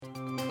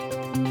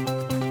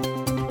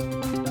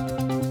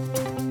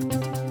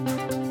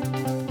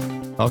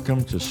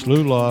Welcome to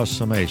SLU Law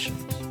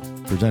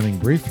Summations, presenting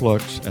brief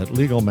looks at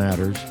legal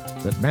matters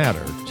that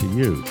matter to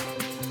you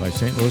by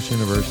St. Louis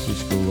University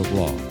School of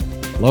Law,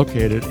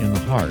 located in the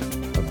heart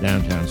of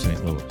downtown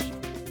St. Louis.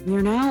 We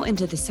are now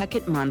into the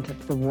second month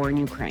of the war in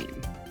Ukraine.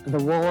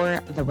 The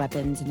war, the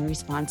weapons, and the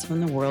response from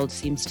the world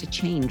seems to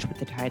change with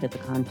the tide of the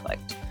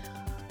conflict.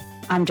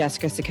 I'm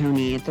Jessica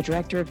Ciccone, the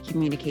Director of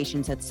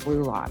Communications at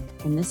SLU Law.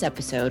 In this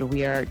episode,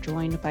 we are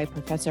joined by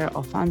Professor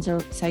Alfonso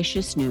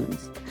Seixas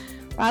Nunes.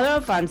 Father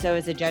Alfonso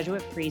is a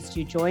Jesuit priest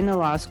who joined the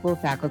law school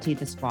faculty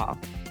this fall.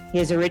 He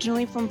is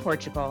originally from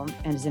Portugal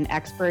and is an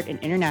expert in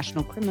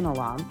international criminal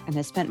law and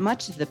has spent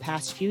much of the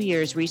past few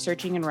years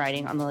researching and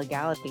writing on the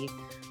legality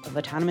of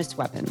autonomous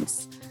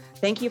weapons.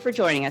 Thank you for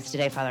joining us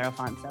today, Father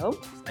Alfonso.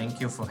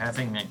 Thank you for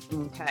having me.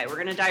 Okay, we're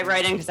going to dive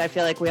right in because I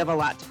feel like we have a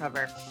lot to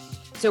cover.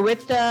 So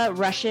with the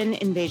Russian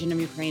invasion of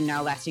Ukraine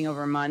now lasting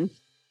over a month,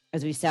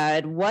 as we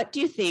said, what do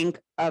you think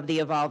of the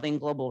evolving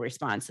global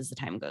response as the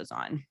time goes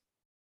on?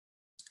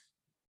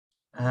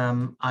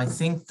 I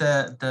think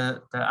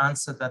the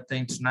answer that the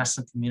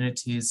international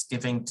community is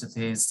giving to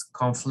this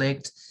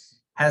conflict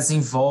has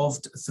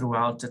evolved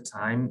throughout the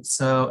time.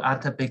 So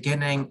at the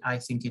beginning, I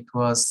think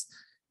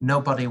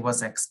nobody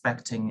was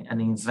expecting an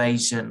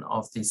invasion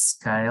of this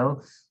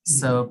scale.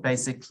 So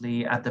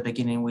basically, at the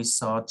beginning, we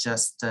saw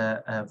just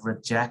a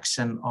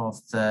rejection of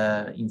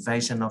the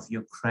invasion of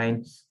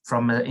Ukraine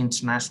from an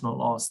international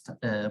law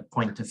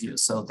point of view.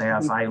 So they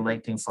are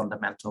violating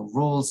fundamental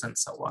rules and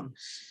so on.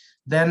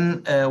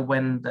 Then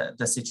when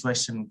the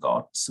situation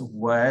got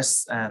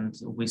worse and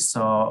we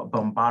saw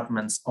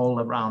bombardments all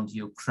around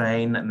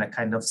Ukraine and a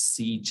kind of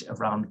siege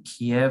around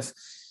Kiev,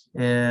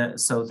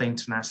 so the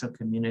international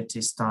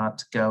community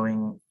started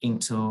going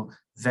into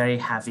very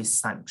heavy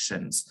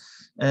sanctions,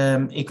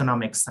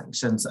 economic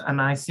sanctions.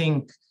 And I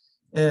think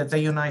the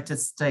United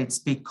States,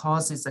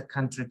 because it's a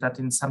country that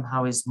in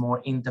somehow is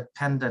more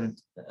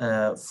independent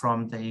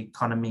from the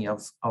economy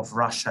of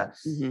Russia,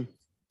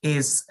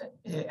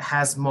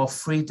 has more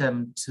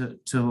freedom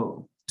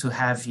to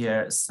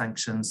heavier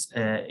sanctions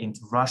into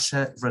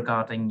Russia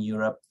regarding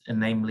Europe, and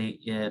namely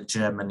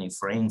Germany,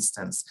 for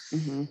instance.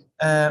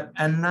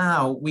 And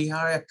now we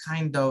are a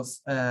kind of,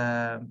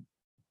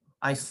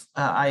 I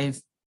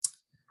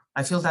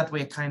feel that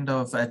we're kind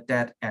of a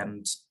dead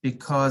end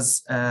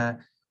because, the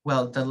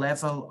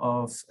level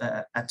of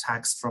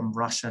attacks from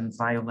Russian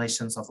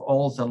violations of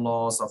all the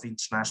laws of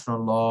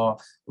international law,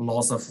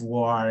 laws of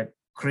war,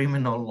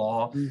 criminal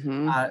law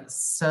are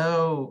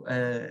so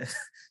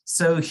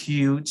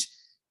huge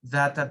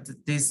that at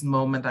this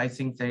moment, I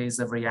think there is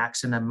a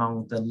reaction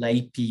among the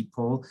lay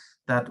people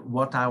that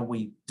what are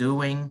we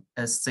doing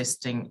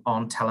assisting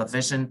on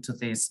television to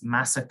this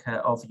massacre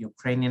of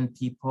Ukrainian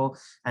people?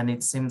 And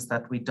it seems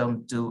that we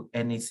don't do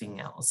anything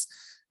else.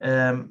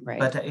 Right.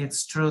 But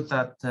it's true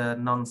that the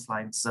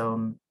non-flight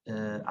zone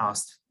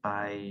asked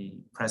by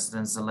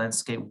President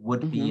Zelensky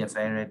would be a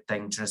very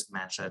dangerous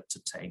measure to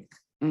take.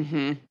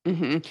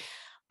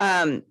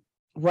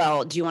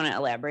 Well, do you want to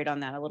elaborate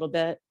on that a little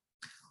bit?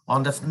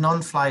 On the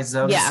non-fly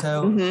zone.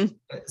 Yeah.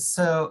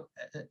 So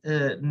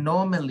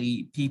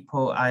normally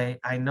people,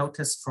 I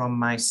noticed from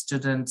my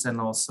students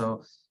and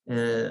also,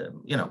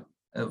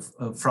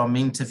 from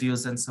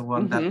interviews and so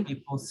on, that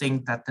people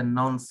think that the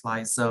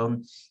non-fly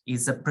zone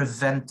is a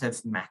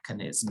preventive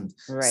mechanism.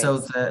 Right. So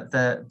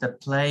the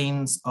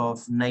planes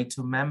of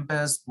NATO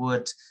members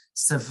would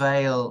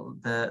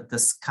surveil the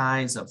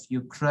skies of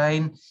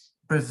Ukraine,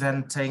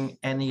 preventing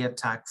any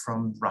attack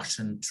from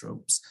Russian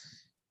troops.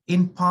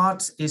 In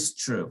part is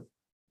true,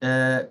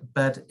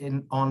 but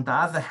on the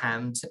other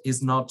hand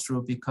is not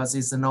true because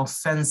it's an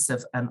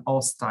offensive and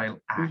hostile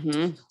act.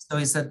 So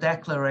it's a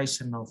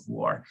declaration of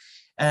war.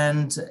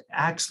 And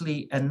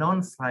actually a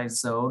non-fly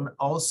zone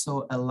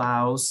also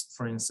allows,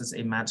 for instance,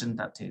 imagine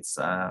that it's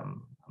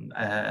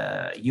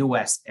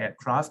US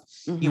aircraft,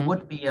 it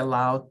would be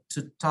allowed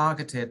to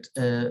target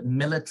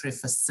military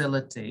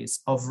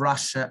facilities of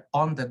Russia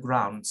on the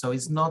ground. So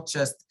it's not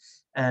just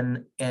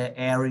an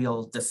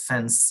aerial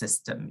defense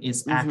system,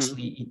 it's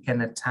actually, it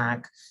can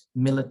attack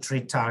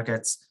military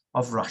targets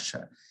of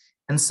Russia.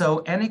 And so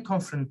any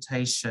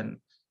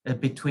confrontation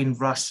between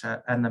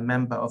Russia and a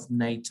member of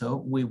NATO,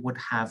 we would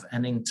have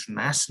an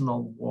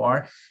international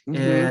war.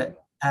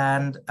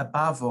 And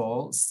above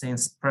all,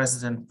 since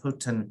President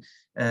Putin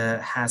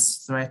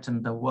has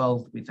threatened the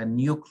world with a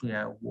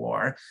nuclear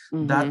war,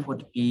 that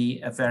would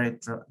be a very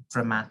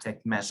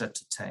dramatic measure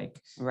to take.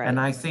 Right. And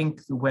I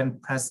think when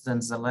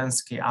President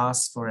Zelensky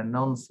asked for a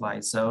non-fly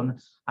zone,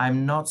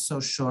 I'm not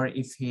so sure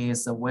if he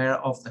is aware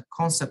of the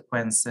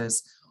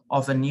consequences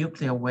of a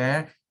nuclear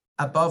war,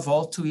 above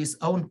all to his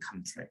own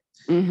country.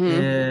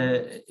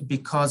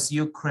 Because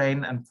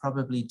Ukraine and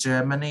probably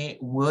Germany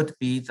would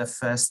be the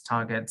first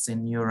targets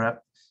in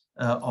Europe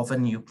of a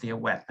nuclear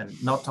weapon,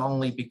 not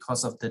only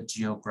because of the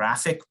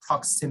geographic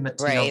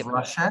proximity of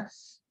Russia,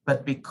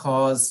 but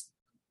because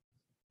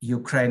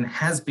Ukraine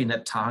has been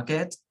a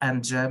target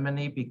and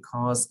Germany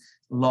because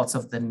lots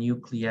of the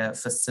nuclear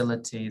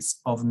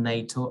facilities of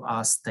NATO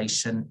are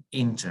stationed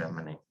in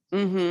Germany.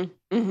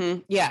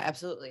 Yeah,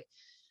 absolutely.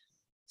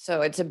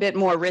 So it's a bit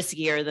more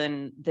riskier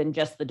than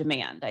just the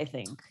demand, I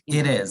think.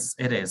 It is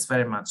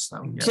very much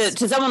so. Yes.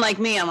 To someone like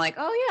me, I'm like,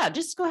 oh yeah,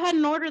 just go ahead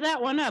and order that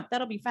one up.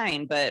 That'll be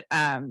fine. But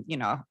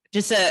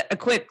just a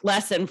quick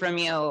lesson from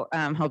you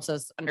helps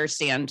us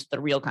understand the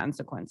real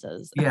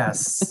consequences.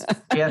 Yes.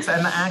 Yes.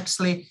 And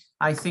actually,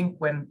 I think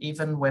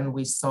when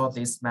we saw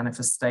these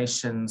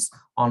manifestations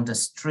on the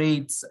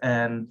streets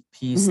and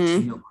peace to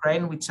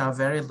Ukraine, which are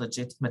very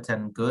legitimate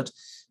and good,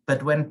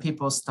 but when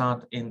people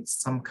start in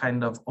some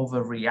kind of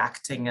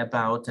overreacting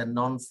about a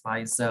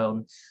non-fly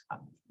zone,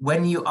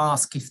 when you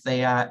ask if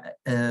they are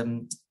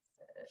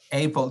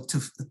able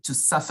to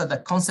suffer the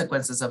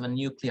consequences of a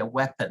nuclear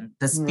weapon,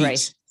 the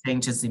speech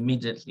changes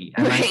immediately.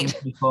 And I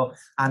think people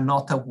are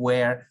not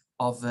aware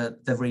of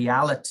the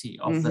reality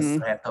of the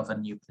threat of a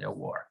nuclear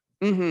war.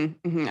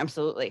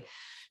 Absolutely.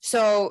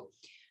 So,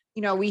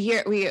 we not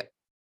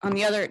on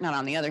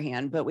the other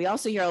hand, but we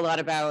also hear a lot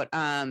about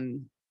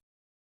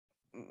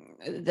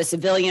the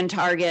civilian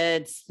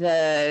targets,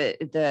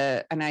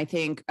 and I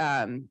think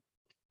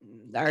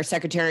our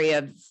Secretary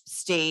of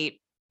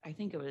State, I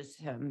think it was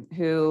him,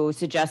 who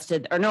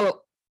suggested,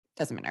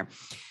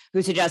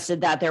 who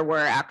suggested that there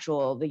were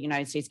the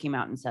United States came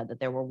out and said that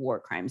there were war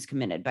crimes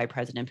committed by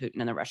President Putin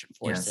and the Russian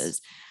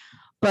forces.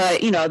 Yes.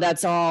 But,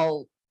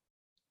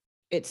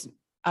 it's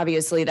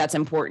obviously that's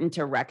important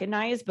to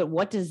recognize, but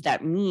what does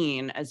that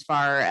mean as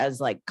far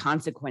as like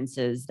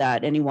consequences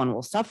that anyone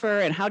will suffer,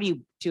 and how do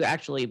you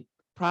actually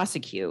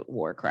prosecute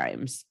war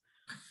crimes?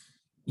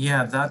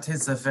 Yeah, that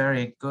is a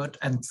very good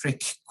and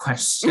tricky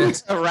question.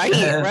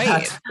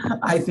 Right.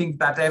 I think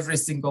that every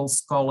single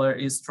scholar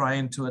is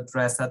trying to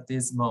address at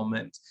this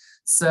moment.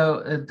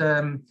 So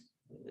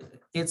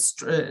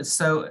it's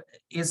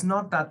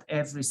not that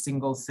every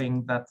single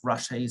thing that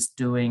Russia is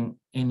doing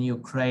in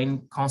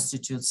Ukraine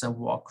constitutes a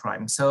war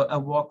crime. So a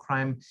war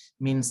crime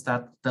means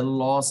that the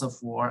laws of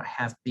war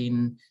have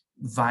been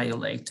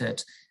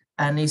violated.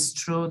 And it's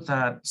true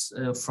that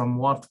from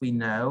what we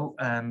know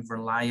and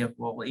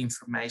reliable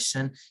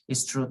information,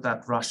 it's true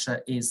that Russia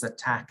is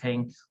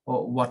attacking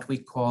what we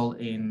call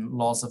in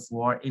laws of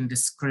war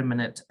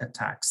indiscriminate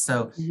attacks.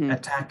 So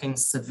attacking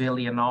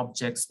civilian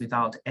objects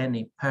without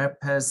any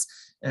purpose,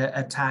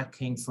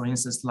 attacking, for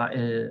instance,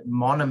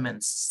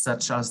 monuments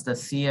such as the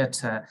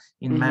theater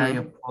in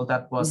Mariupol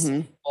that was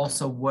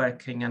also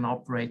working and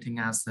operating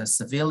as a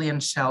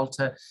civilian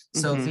shelter.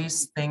 So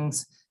these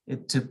things,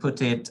 to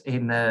put it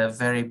in a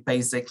very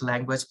basic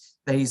language,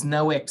 there is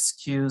no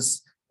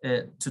excuse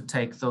to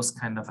take those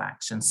kind of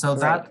actions. So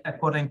that,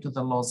 according to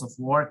the laws of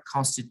war,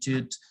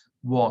 constitute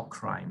war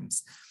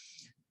crimes.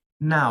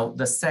 Now,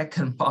 the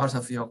second part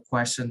of your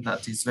question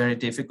that is very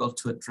difficult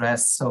to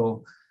address.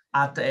 So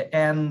at the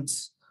end,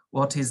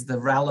 what is the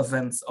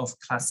relevance of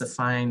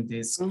classifying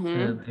these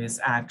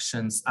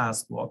actions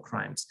as war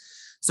crimes?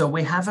 So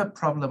we have a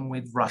problem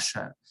with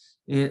Russia.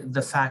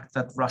 The fact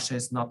that Russia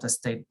is not a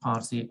state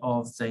party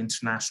of the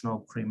International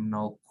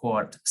Criminal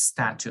Court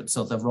statute,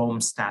 so the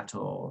Rome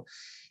Statute.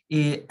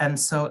 And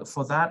so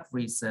for that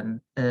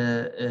reason,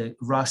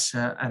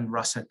 Russia and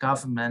Russia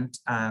government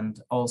and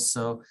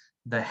also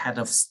the head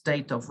of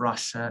state of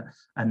Russia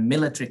and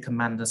military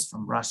commanders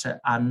from Russia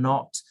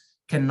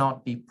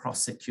cannot be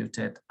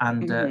prosecuted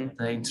under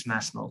the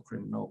International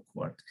Criminal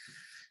Court.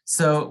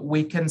 So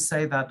we can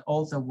say that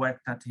all the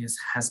work that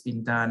has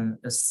been done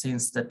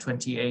since the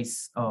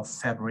 28th of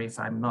February, if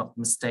I'm not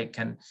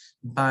mistaken,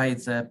 by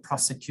the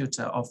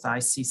prosecutor of the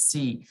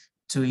ICC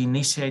to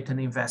initiate an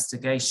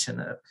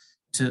investigation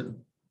to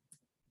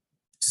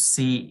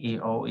see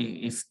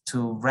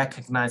to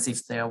recognize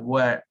if there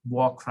were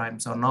war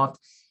crimes or not.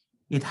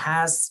 It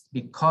has,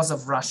 because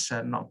of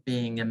Russia not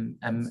being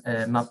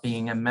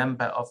a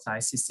member of the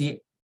ICC,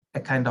 a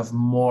kind of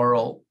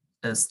moral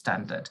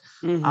standard.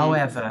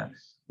 However,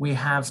 we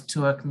have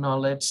to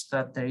acknowledge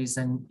that there is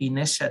an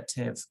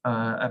initiative,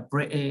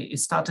 it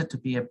started to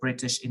be a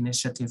British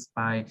initiative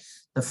by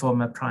the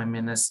former Prime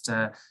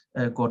Minister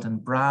Gordon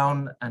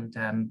Brown, and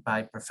then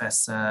by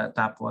Professor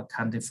Dapwa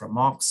Kandi from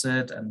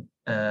Oxford and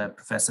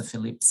Professor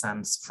Philippe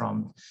Sands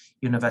from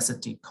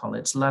University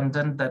College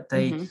London, that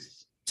they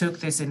took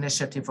this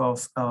initiative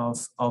of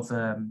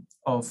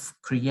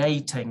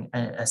creating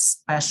a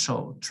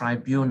special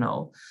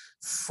tribunal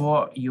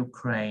for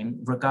Ukraine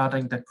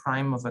regarding the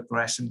crime of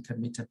aggression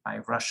committed by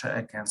Russia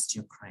against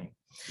Ukraine.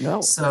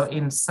 No. So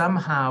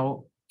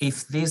somehow,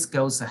 if this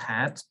goes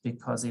ahead,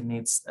 because it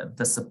needs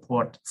the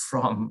support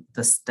from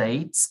the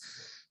states,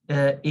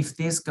 if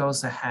this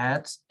goes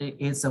ahead, it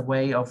is a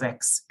way of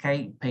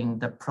escaping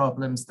the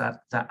problems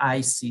that the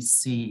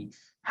ICC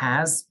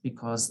has,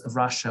 because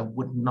Russia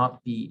would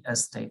not be a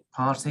state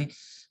party.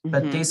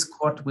 But this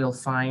court will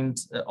find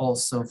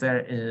also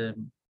very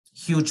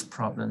huge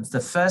problems.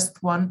 The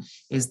first one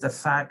is the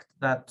fact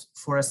that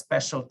for a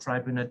special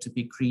tribunal to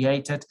be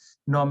created,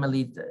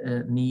 normally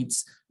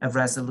needs a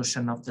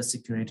resolution of the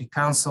Security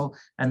Council,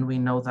 and we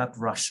know that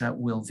Russia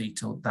will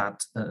veto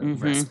that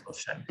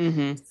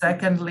resolution.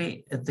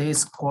 Secondly,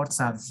 these courts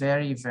are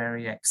very,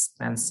 very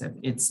expensive.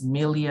 It's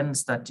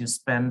millions that you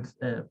spend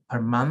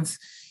per month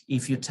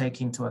if you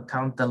take into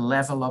account the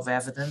level of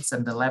evidence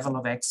and the level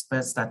of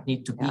experts that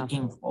need to be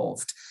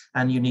involved.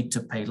 And you need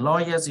to pay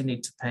lawyers, you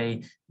need to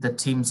pay the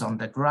teams on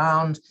the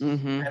ground.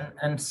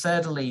 And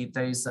thirdly,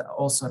 there is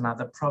also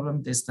another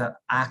problem, is the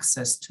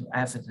access to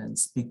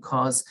evidence,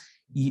 because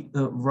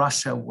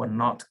Russia will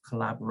not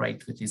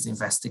collaborate with this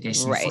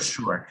investigation for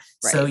sure.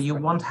 So you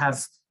won't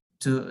have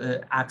to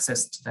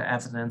access to the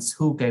evidence,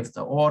 who gave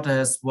the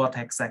orders, what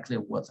exactly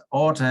were the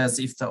orders,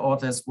 if the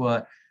orders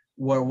were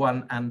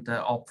one and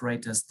the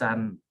operators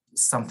done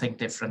something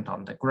different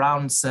on the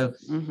ground. So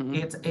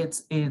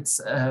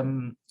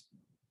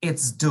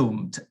it's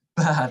doomed.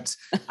 But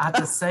at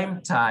the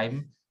same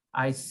time,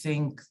 I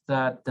think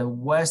that the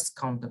worst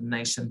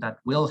condemnation that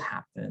will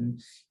happen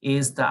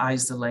is the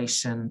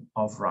isolation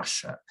of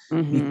Russia.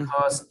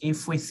 Because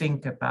if we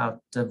think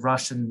about the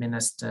Russian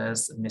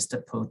ministers,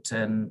 Mr.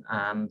 Putin,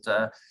 and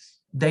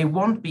they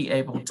won't be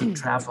able to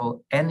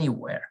travel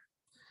anywhere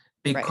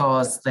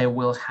because they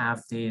will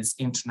have these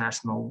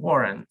international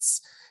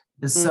warrants.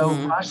 So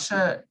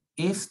Russia,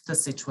 if the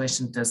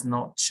situation does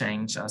not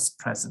change, as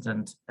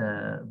President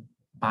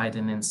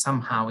Biden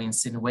somehow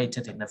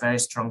insinuated in a very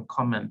strong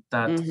comment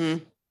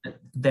that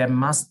there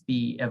must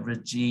be a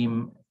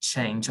regime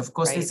change. Of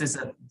course, this is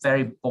a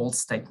very bold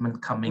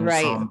statement coming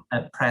from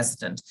a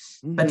president,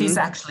 but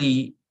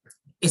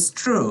it's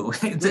true.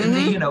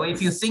 You know,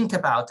 if you think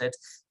about it,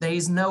 there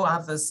is no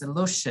other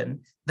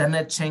solution than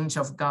a change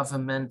of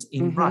government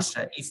in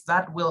Russia. If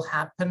that will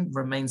happen,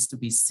 remains to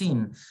be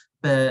seen.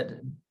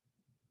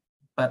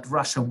 But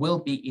Russia will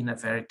be in a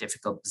very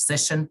difficult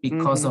position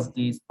because of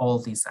all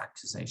these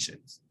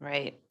accusations.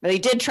 Right. They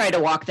did try to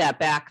walk that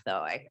back,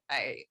 though,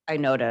 I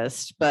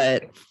noticed.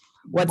 But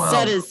what's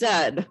said is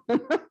said.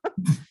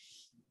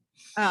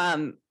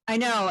 I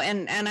know.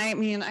 And I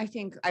mean, I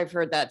think I've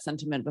heard that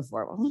sentiment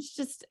before. Well, it's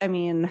just, I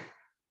mean,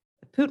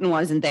 Putin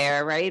wasn't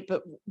there, right?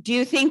 But do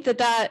you think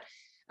that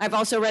I've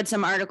also read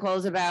some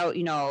articles about,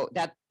 you know,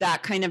 that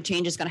kind of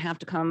change is going to have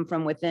to come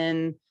from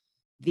within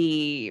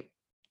the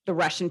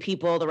Russian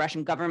people, the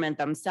Russian government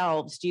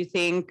themselves? Do you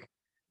think,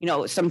 you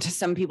know, some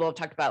people have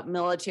talked about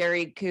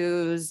military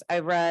coups,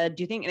 I've read.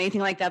 Do you think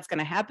anything like that's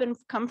going to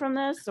come from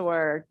this,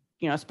 or,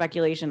 you know,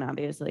 speculation,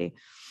 obviously?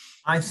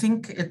 I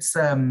think it's,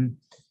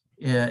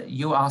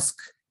 you ask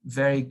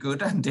very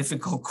good and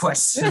difficult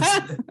questions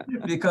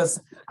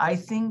because I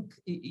think,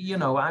 you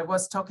know, I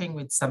was talking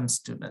with some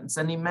students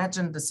and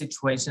imagine the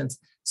situations.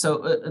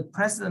 So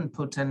President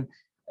Putin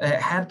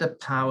had the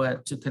power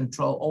to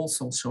control all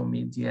social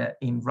media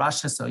in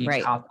Russia. So he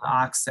got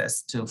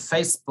access to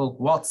Facebook,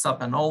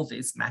 WhatsApp, and all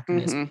these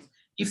mechanisms.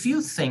 If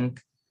you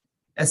think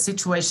a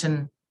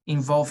situation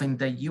involving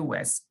the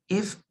US,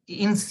 if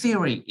in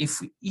theory,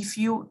 if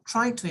you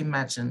try to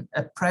imagine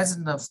a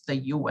president of the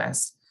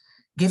US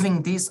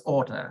giving this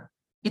order,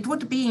 it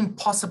would be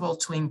impossible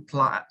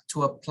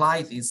to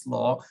apply this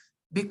law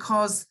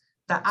because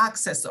the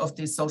access of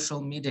the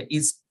social media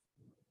is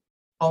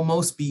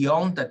almost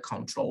beyond the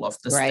control of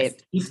the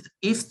state.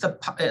 If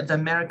the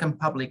American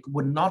public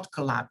would not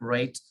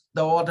collaborate,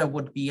 the order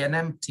would be an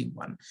empty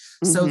one.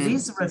 So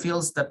this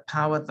reveals the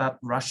power that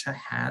Russia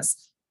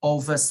has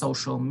over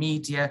social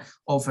media,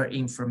 over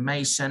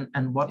information,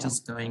 and what is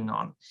going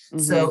on.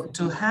 So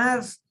to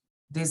have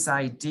this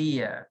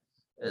idea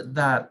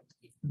that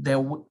there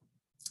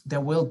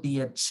will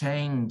be a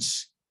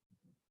change,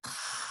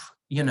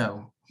 you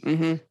know,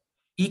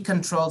 he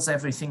controls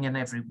everything and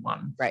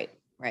everyone. Right.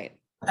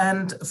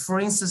 And for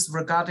instance,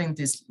 regarding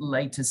this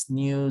latest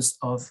news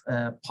of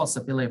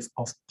possibility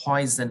of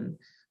poison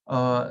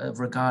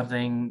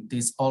regarding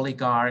this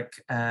oligarch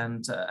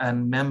and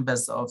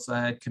members of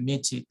a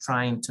committee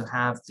trying to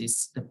have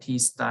these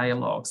peace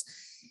dialogues,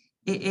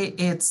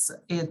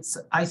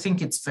 I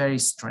think it's very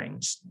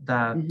strange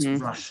that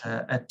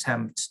Russia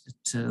attempt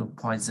to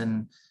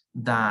poison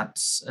that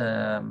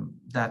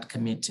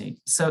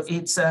committee. So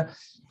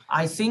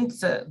I think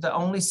the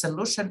only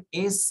solution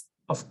is,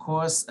 of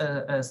course,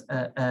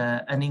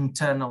 an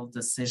internal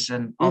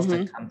decision of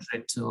the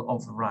country to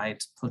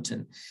override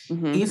Putin.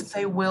 If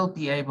they will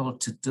be able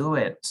to do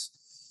it,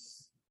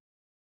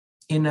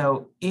 you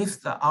know, if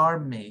the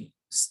army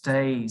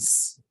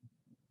stays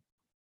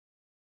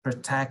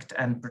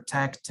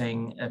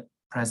protecting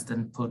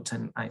President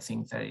Putin, I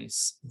think there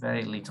is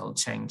very little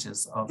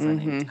chances of an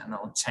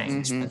internal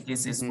change. But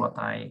this is what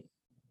I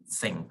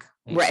think.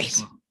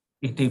 If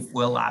it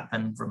will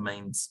happen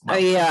remains.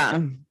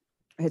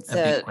 It's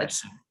a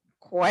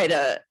quite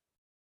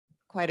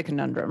a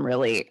conundrum,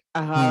 really.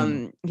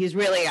 He's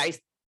really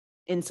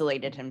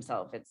insulated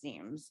himself, it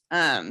seems.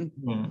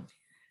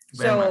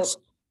 So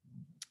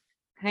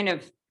kind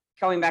of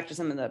going back to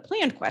some of the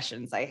planned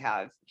questions I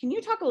have, can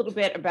you talk a little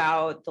bit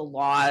about the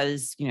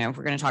laws? You know, if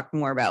we're going to talk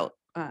more about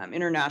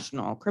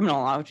international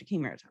criminal law, which I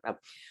came here to talk about,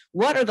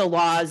 what are the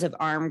laws of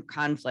armed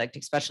conflict,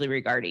 especially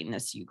regarding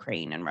this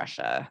Ukraine and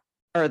Russia,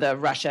 or the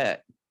Russia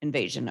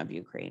invasion of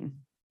Ukraine?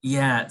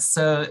 Yeah,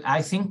 so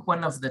I think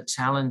one of the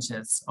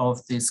challenges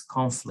of this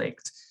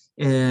conflict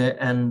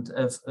and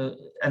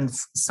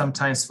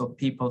sometimes for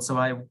people, so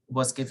I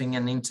was giving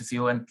an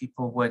interview and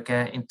people were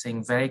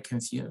getting very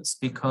confused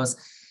because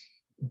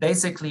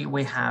basically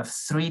we have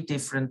three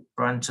different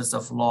branches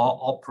of law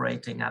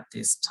operating at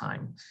this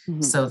time.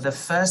 Mm-hmm. So the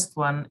first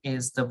one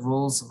is the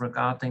rules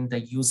regarding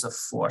the use of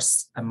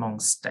force among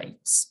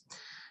states.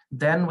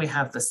 Then we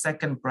have the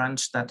second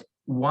branch that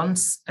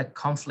once a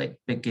conflict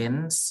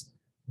begins,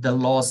 the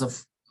laws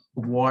of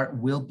war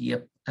will be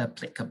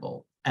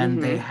applicable, and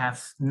mm-hmm. they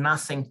have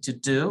nothing to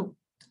do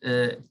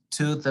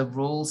to the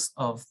rules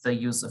of the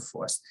use of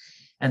force.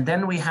 And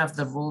then we have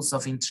the rules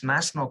of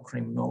international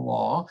criminal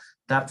law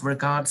that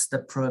regards the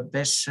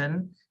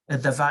prohibition,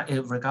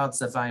 it regards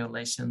the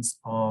violations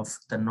of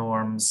the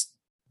norms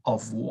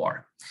of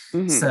war.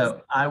 Mm-hmm.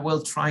 So I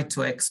will try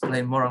to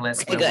explain more or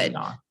less where we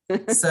are.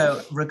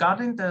 So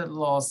regarding the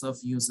laws of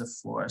use of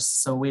force,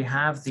 so we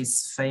have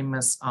this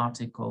famous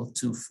Article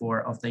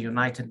 2.4 of the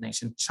United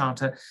Nations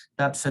Charter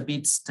that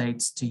forbids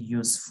states to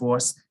use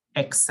force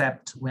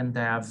except when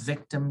they are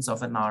victims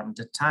of an armed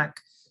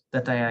attack,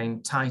 that they are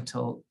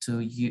entitled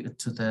to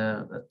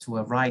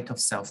a right of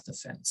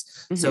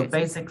self-defense. Mm-hmm. So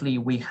basically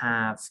we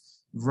have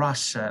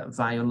Russia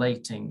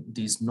violating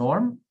this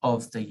norm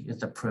of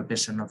the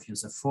prohibition of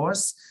use of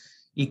force.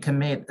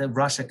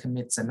 Russia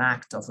commits an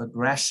act of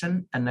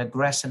aggression. And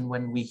aggression,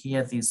 when we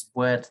hear this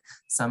word,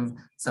 some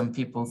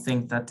people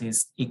think that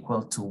is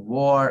equal to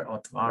war or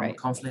to armed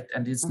conflict,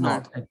 and it's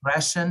not.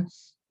 Aggression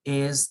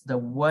is the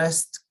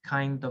worst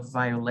kind of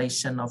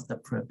violation of the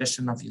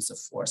prohibition of use of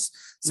force.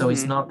 So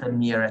it's not a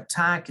mere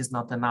attack, it's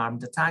not an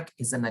armed attack,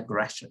 it's an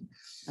aggression.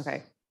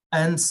 Okay.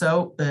 And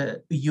so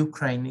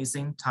Ukraine is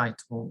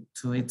entitled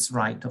to its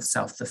right of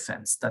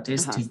self-defense, that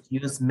is to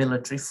use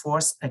military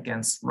force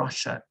against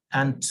Russia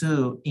and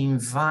to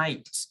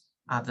invite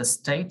other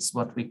states,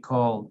 what we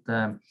call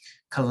the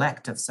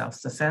collective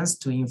self-defense,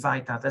 to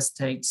invite other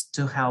states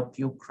to help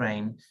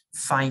Ukraine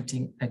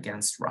fighting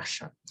against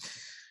Russia.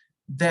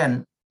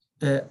 Then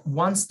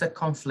once the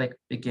conflict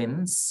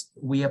begins,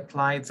 we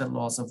apply the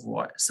laws of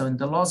war. So in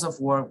the laws of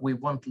war, we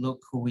won't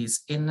look who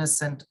is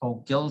innocent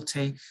or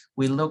guilty.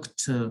 We look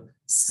to,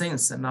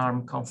 since an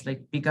armed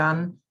conflict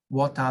began,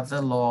 what are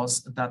the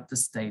laws that the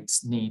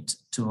states need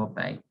to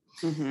obey.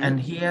 Mm-hmm. And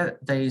here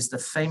there is the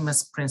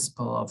famous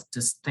principle of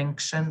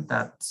distinction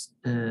that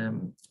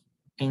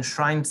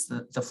enshrines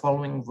the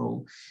following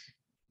rule.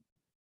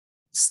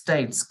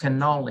 States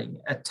can only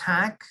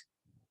attack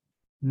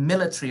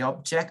military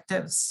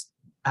objectives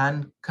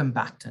and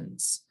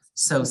combatants.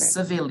 So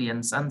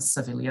civilians and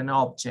civilian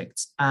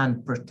objects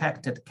and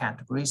protected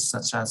categories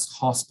such as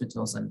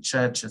hospitals and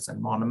churches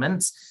and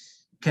monuments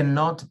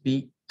cannot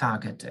be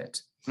targeted.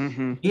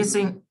 Mm-hmm.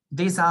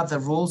 These are the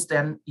rules.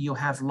 Then you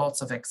have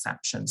lots of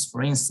exceptions.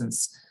 For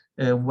instance,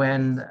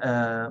 when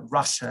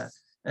Russia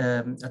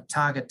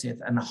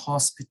targeted a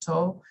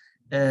hospital,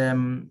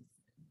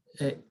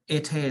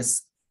 it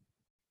is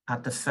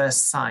at the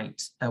first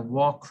sight a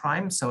war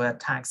crime, so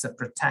attacks a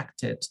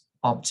protected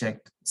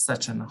object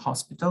such as a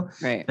hospital.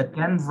 Right. But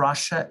then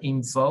Russia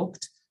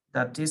invoked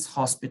that this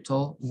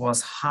hospital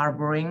was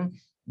harboring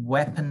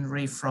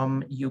weaponry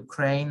from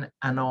Ukraine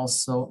and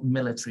also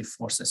military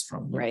forces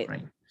from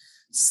Ukraine.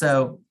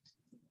 So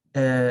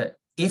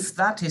if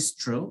that is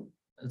true,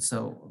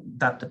 so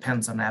that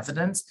depends on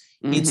evidence,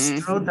 it's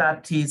true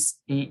that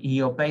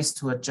he obeys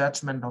to a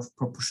judgment of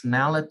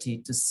proportionality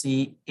to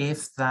see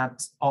if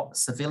that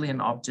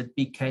civilian object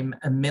became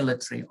a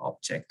military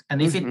object.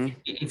 And if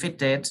it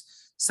did,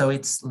 so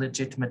it's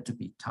legitimate to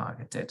be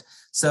targeted.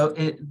 So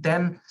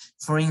then,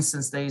 for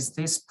instance, there is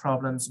these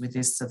problems with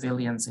these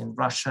civilians in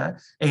Russia,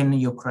 in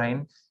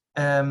Ukraine,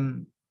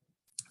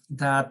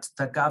 that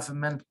the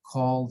government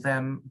called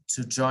them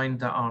to join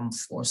the armed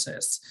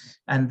forces.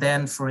 And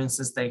then, for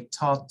instance, they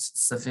taught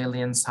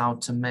civilians how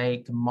to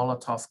make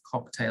Molotov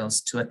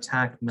cocktails to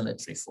attack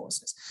military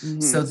forces.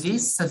 Mm-hmm. So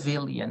these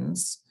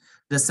civilians,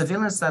 the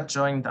civilians that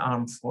joined the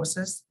armed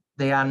forces,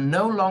 they are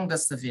no longer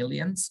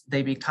civilians,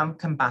 they become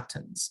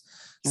combatants.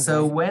 Okay.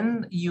 So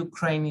when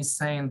Ukraine is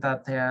saying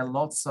that there are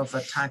lots of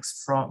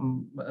attacks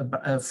from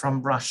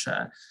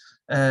Russia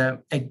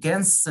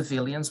against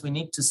civilians, we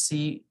need to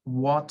see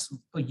what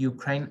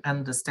Ukraine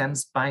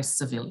understands by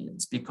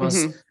civilians,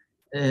 because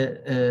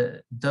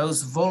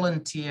those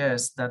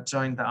volunteers that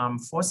join the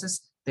armed forces,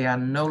 they are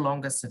no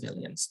longer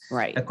civilians,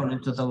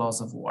 according to the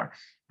laws of war.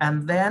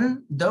 And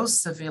then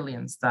those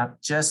civilians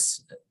that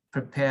just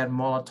prepare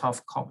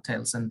Molotov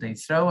cocktails and they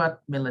throw at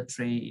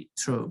military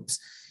troops,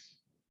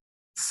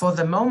 for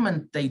the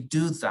moment they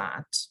do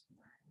that,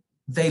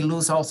 they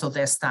lose also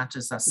their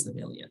status as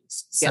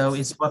civilians. So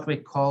it's what we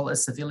call a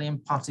civilian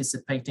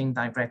participating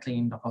directly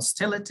in the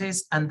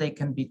hostilities, and they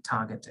can be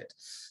targeted.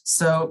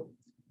 So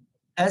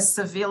a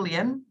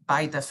civilian,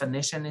 by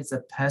definition, is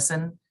a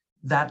person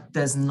that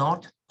does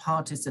not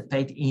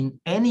participate in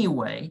any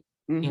way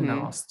in the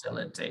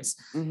hostilities.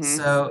 Mhm.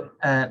 So,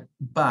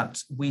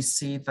 but we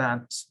see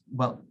that,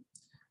 well,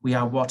 we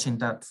are watching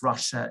that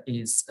Russia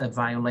is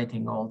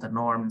violating all the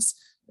norms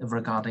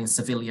regarding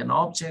civilian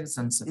objects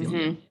and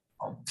civilian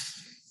people.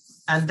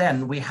 And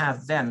then we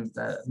have then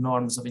the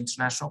norms of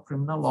international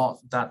criminal law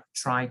that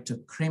try to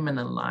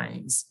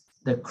criminalize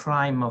the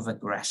crime of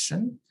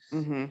aggression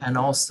and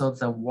also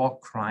the war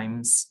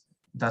crimes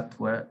that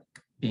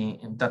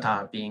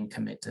are being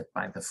committed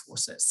by the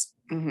forces.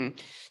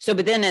 So,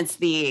 but then it's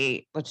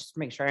let's just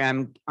make sure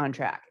I'm on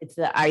track. It's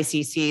the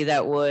ICC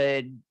that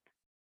would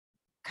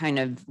kind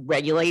of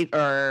regulate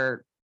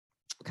or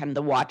kind of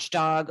the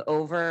watchdog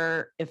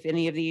over if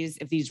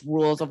these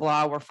rules of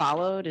law were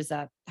followed. Is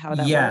that how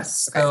that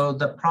yes works? Okay. So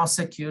the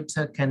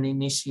prosecutor can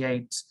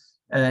initiate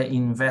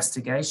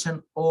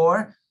investigation,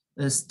 or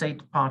the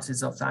state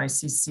parties of the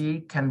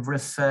ICC can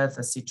refer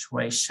the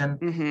situation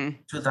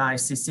to the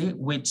ICC,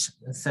 which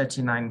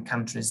 39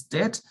 countries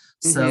did.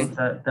 So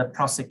the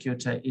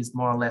prosecutor is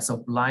more or less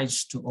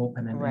obliged to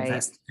open an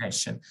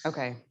investigation.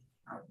 Okay.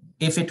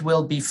 If it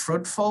will be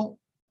fruitful,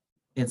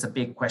 it's a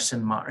big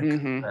question mark,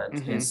 but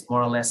it's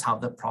more or less how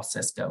the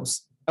process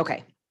goes.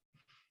 Okay.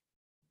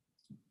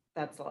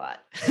 That's a lot.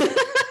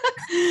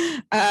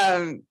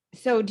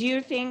 So do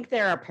you think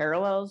there are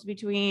parallels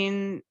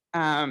between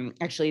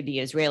actually the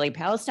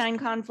Israeli-Palestine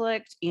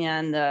conflict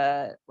and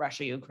the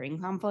Russia-Ukraine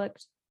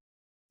conflict?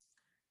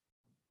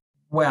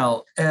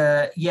 Well,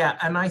 yeah,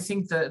 and I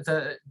think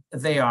that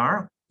they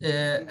are.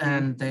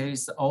 And there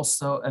is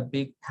also a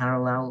big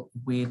parallel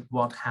with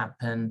what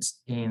happened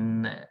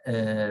in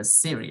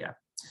Syria.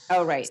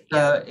 Oh, right.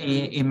 So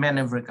in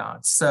many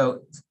regards.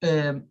 So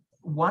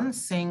one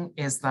thing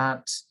is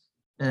that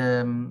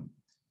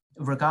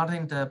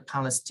regarding the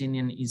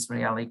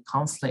Palestinian-Israeli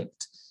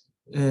conflict,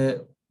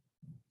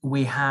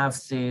 we have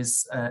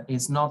this,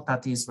 it's not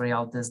that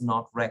Israel does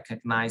not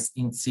recognize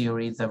in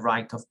theory the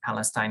right of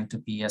Palestine to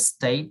be a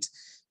state,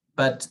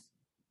 but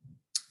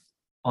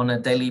on a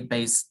daily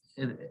basis,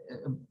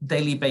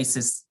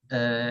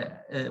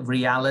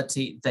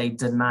 reality, they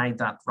deny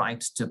that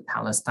right to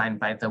Palestine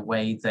by the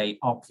way they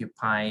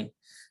occupy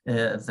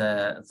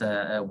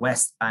the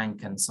West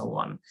Bank and so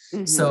on.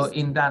 So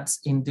in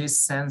this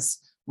sense,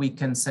 we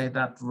can say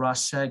that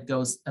Russia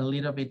goes a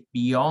little bit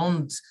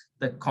beyond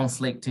the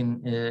conflict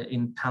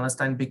in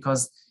Palestine,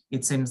 because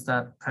it seems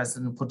that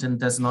President Putin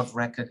does not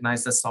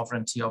recognize the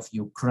sovereignty of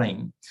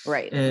Ukraine.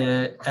 Right.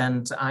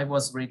 And I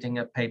was reading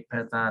a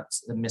paper that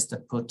Mr.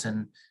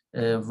 Putin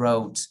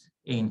wrote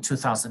in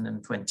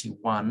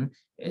 2021,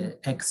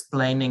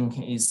 explaining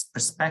his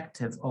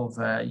perspective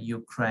over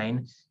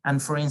Ukraine.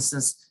 And for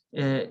instance,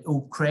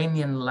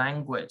 Ukrainian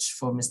language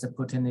for Mr.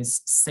 Putin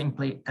is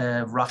simply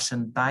a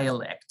Russian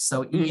dialect.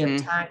 So he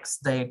attacks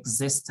the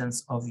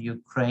existence of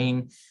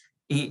Ukraine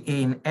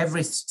in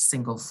every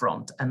single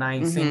front. And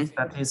I think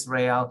that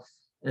Israel,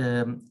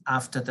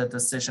 after the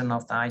decision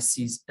of the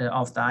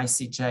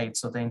ICJ,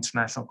 so the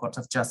International Court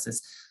of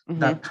Justice,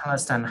 that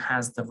Palestine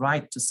has the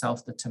right to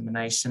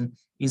self-determination,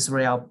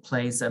 Israel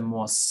plays a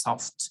more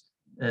soft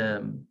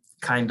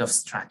kind of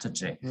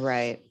strategy.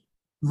 Right.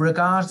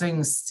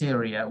 Regarding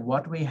Syria,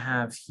 what we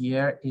have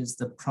here is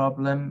the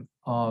problem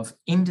of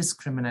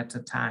indiscriminate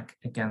attack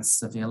against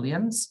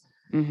civilians,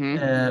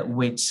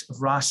 which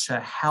Russia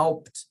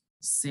helped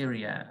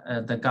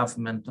Syria, the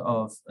government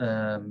of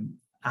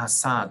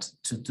Assad,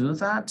 to do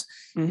that,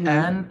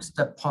 and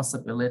the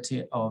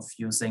possibility of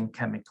using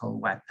chemical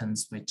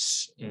weapons,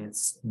 which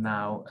is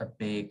now a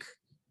big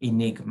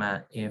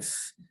enigma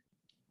if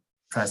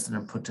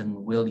President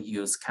Putin will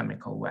use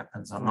chemical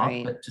weapons or not.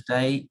 But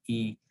today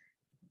he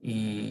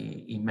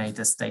made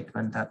a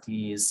statement that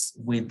he is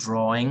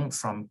withdrawing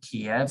from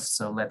Kiev,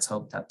 so let's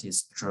hope that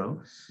is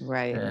true.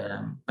 Right.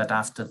 But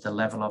after the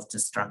level of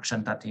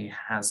destruction that he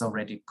has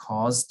already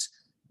caused,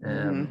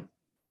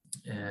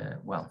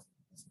 well,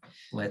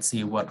 let's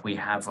see what we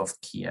have of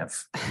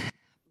Kiev.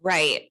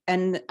 Right.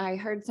 And I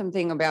heard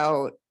something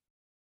about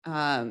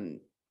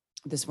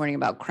this morning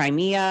about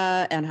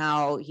Crimea and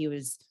how he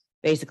was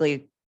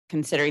basically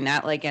considering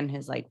that like in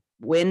his like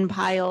win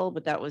pile,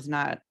 but that was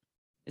not,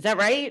 is that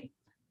right?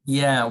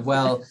 Yeah,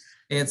 well,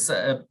 it's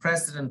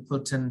President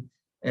Putin.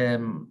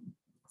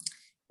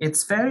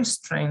 It's very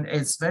strange.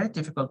 It's very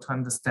difficult to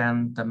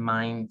understand the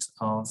mind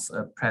of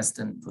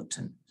President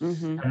Putin.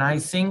 And I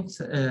think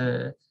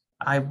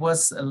I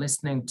was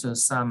listening to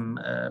some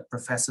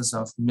professors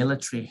of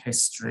military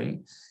history,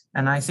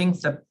 and I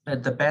think that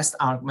the best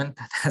argument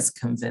that has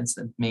convinced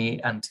me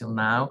until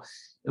now,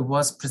 it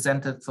was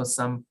presented for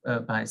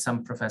by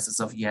some professors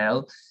of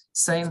Yale,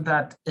 saying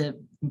that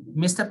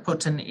Mr.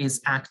 Putin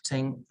is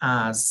acting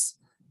as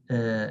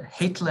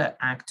Hitler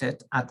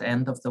acted at the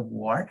end of the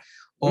war,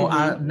 or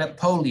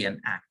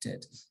Napoleon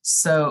acted.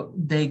 So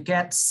they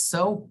get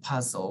so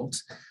puzzled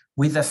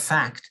with the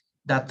fact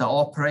that the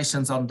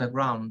operations on the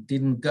ground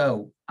didn't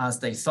go as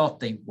they thought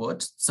they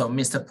would. So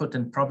Mr.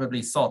 Putin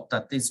probably thought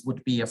that this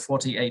would be a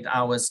 48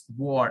 hours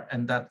war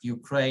and that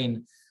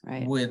Ukraine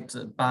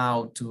would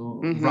bow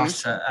to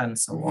Russia and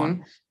so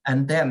on.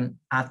 And then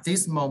at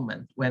this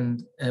moment,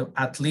 when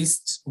at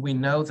least we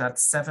know that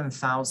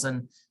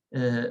 7,000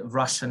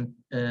 Russian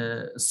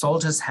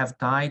soldiers have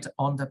died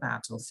on the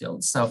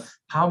battlefield. So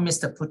how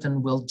Mr.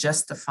 Putin will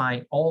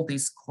justify all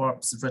these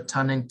corpses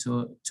returning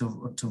to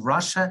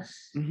Russia,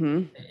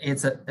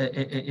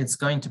 it's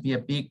going to be a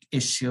big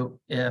issue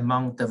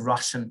among the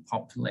Russian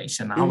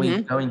population. How are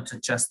we going to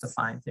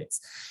justify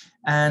this?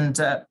 And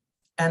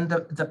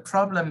the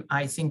problem,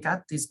 I think,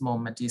 at this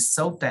moment is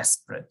so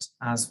desperate,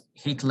 as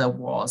Hitler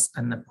was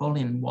and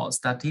Napoleon was,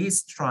 that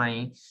he's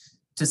trying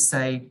to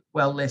say,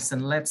 well,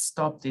 listen, let's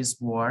stop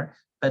this war,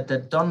 but the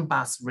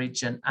Donbass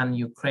region and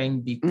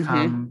Ukraine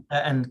become,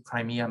 and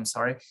Crimea,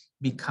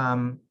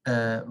 become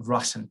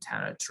Russian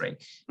territory.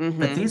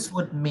 But this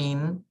would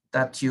mean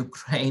that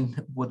Ukraine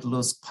would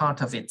lose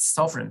part of its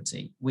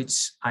sovereignty,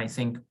 which I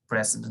think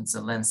President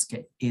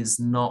Zelensky is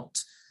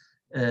not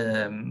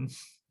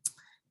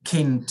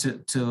keen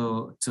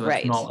to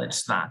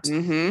acknowledge that.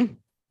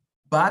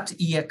 But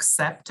he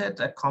accepted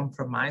a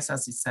compromise,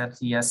 as he said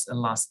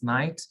last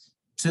night,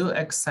 to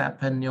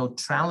accept a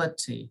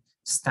neutrality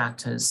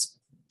status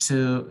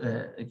to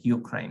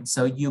Ukraine.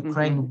 So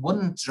Ukraine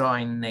wouldn't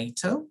join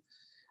NATO,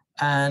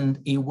 and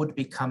it would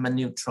become a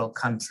neutral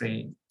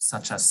country,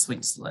 such as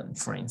Switzerland,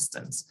 for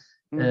instance.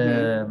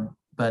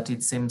 But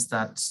it seems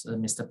that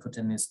Mr.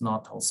 Putin is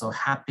not also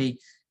happy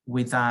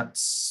with that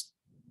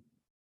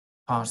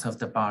part of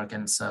the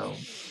bargain. So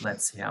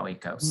let's see how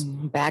it goes.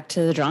 Back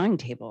to the drawing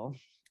table.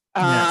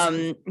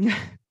 So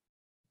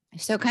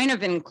kind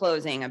of in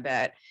closing a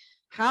bit,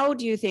 how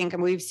do you think,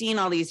 and we've seen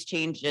all these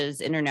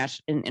changes in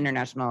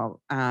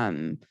international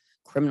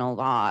criminal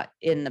law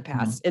in the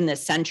past, in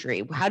this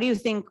century. How do you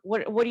think,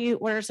 what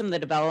are some of the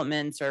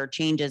developments or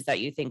changes that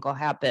you think will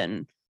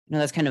happen? I know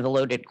that's kind of a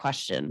loaded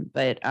question,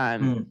 but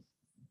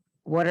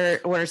what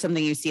are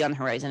something you see on the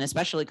horizon,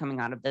 especially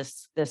coming out of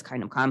this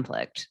kind of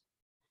conflict?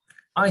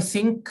 I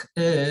think,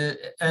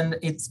 and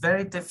it's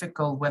very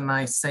difficult when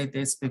I say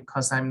this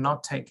because I'm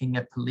not taking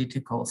a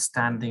political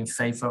stand in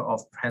favor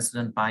of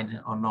President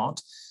Biden or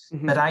not,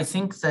 but I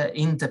think the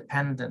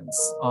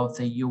independence of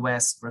the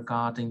US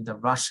regarding the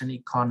Russian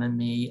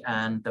economy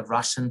and the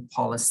Russian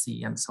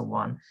policy and so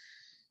on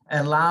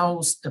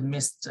allows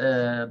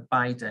Mr.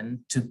 Biden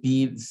to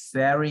be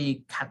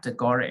very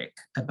categoric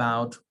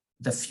about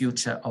the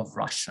future of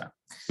Russia.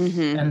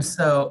 And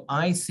so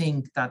I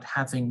think that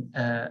having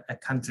a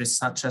country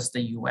such as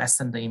the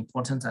US and the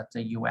importance that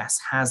the US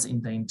has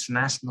in the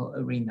international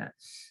arena,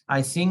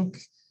 I think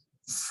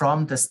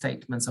from the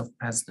statements of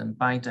President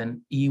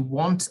Biden, he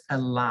won't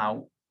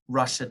allow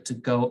Russia to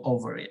go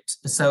over it.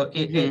 So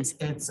it's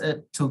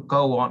to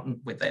go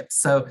on with it.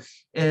 So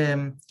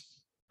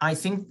I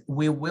think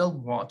we will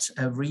watch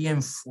a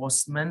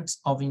reinforcement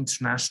of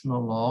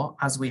international law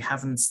as we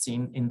haven't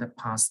seen in the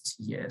past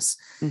years,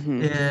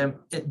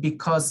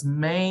 because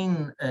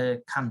main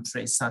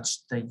countries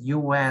such the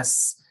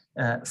US,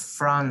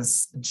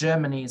 France,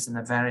 Germany is in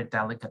a very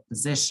delicate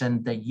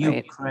position, the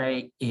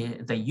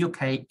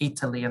UK,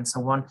 Italy, and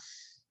so on.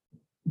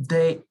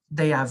 They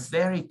are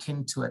very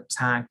keen to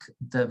attack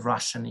the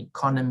Russian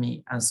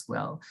economy as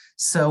well.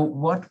 So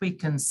what we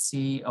can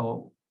see,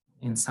 or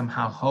in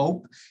somehow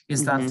hope,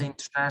 is that the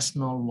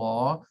international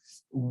law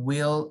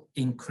will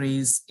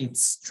increase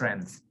its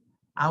strength.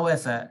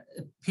 However,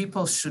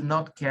 people should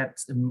not get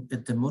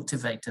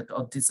demotivated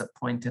or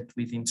disappointed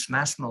with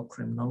international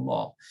criminal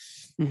law,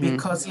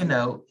 because,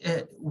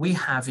 we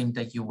have in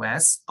the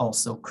US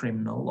also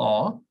criminal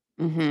law,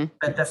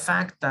 but the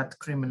fact that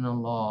criminal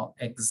law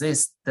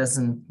exists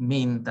doesn't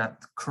mean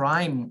that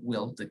crime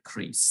will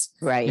decrease.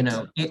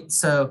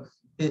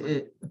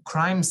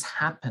 Crimes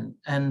happen,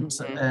 and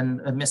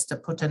Mr.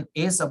 Putin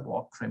is a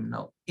war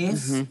criminal.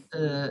 If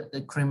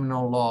the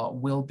criminal law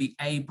will be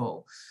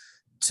able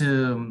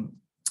to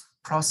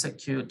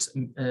prosecute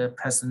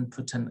President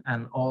Putin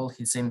and all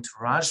his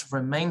entourage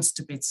remains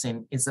to be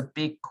seen, is a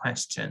big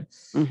question.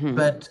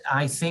 But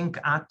I think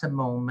at the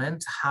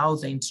moment, how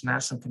the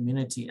international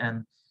community,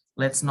 and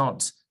let's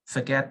not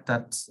forget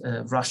that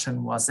Russia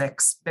was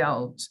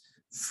expelled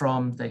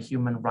from the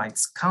Human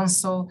Rights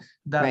Council,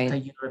 that the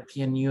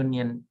European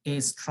Union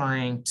is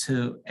trying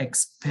to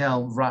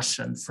expel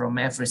Russia from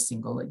every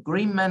single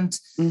agreement.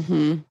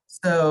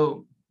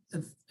 So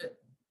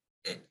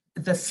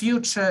the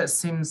future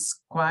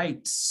seems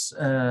quite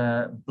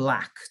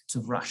black to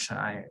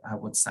Russia, I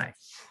would say.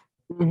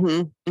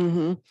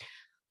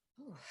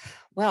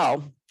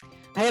 Well,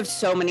 I have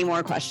so many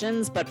more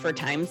questions, but for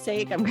time's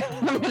sake, I'm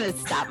going to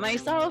stop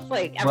myself.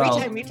 Like every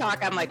time we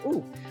talk, I'm like,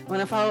 ooh, I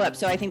want to follow up.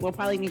 So I think we'll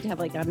probably need to have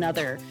like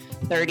another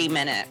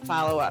 30-minute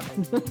follow up.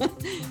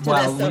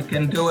 We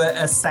can do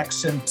a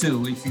section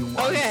 2 if you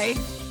want. Okay,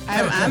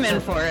 I'm in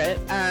for it.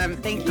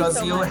 Thank you so much.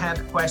 Because you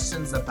had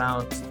questions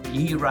about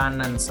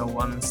Iran and so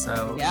on.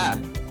 So yeah,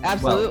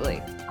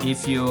 absolutely.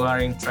 If you are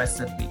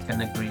interested, we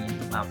can agree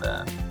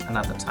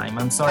another time.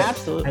 I'm sorry.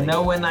 Absolutely. I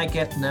know when I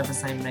get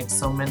nervous, I make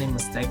so many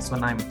mistakes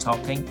when I'm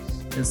talking,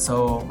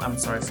 So I'm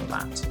sorry for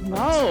that.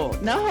 No,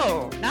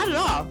 not at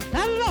all.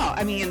 Not at all.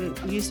 I mean,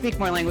 you speak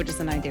more languages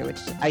than I do, which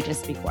I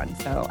just speak one.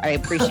 So I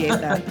appreciate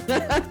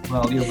that.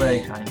 Well, you're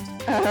very kind.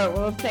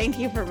 Well, thank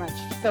you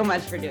so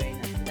much for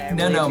doing this today.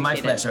 No, my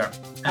pleasure.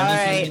 And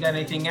if you need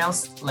anything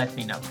else, let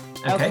me know.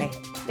 Okay.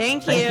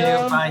 Thank you.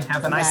 Thank you. Bye.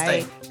 Have a nice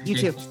day. You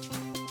too.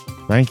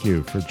 Thank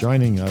you for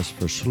joining us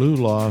for SLU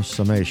Law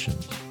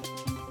Summations,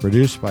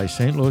 produced by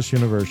St. Louis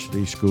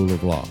University School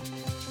of Law.